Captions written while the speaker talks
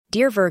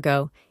Dear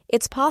Virgo,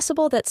 it's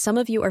possible that some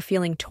of you are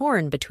feeling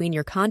torn between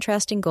your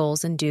contrasting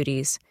goals and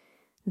duties.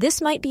 This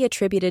might be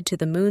attributed to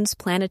the moon's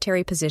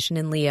planetary position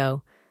in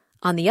Leo.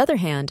 On the other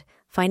hand,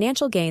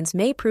 financial gains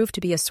may prove to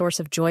be a source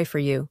of joy for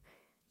you.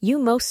 You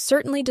most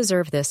certainly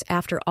deserve this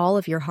after all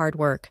of your hard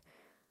work.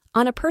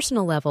 On a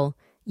personal level,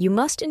 you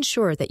must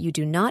ensure that you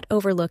do not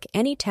overlook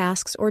any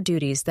tasks or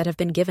duties that have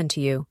been given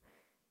to you.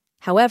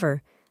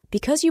 However,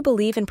 because you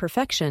believe in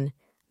perfection,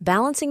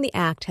 balancing the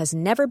act has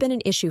never been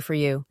an issue for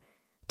you.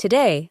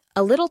 Today,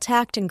 a little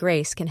tact and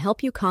grace can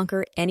help you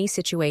conquer any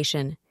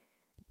situation.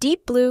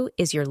 Deep blue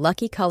is your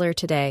lucky color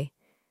today.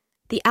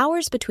 The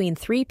hours between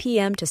 3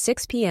 p.m. to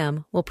 6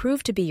 p.m. will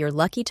prove to be your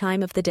lucky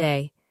time of the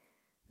day.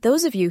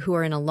 Those of you who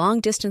are in a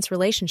long-distance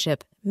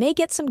relationship may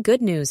get some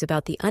good news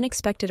about the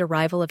unexpected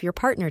arrival of your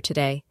partner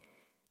today.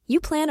 You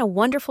plan a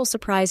wonderful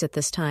surprise at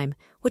this time,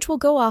 which will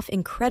go off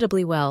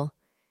incredibly well.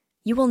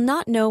 You will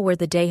not know where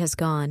the day has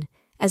gone,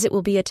 as it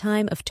will be a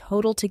time of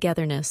total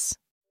togetherness.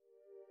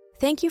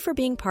 Thank you for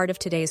being part of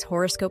today's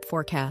horoscope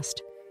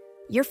forecast.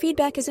 Your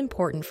feedback is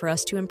important for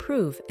us to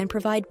improve and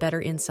provide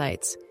better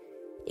insights.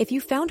 If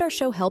you found our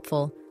show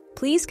helpful,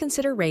 please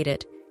consider rate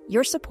it.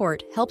 Your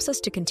support helps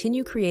us to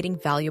continue creating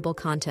valuable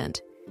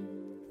content.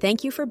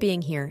 Thank you for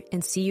being here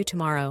and see you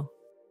tomorrow.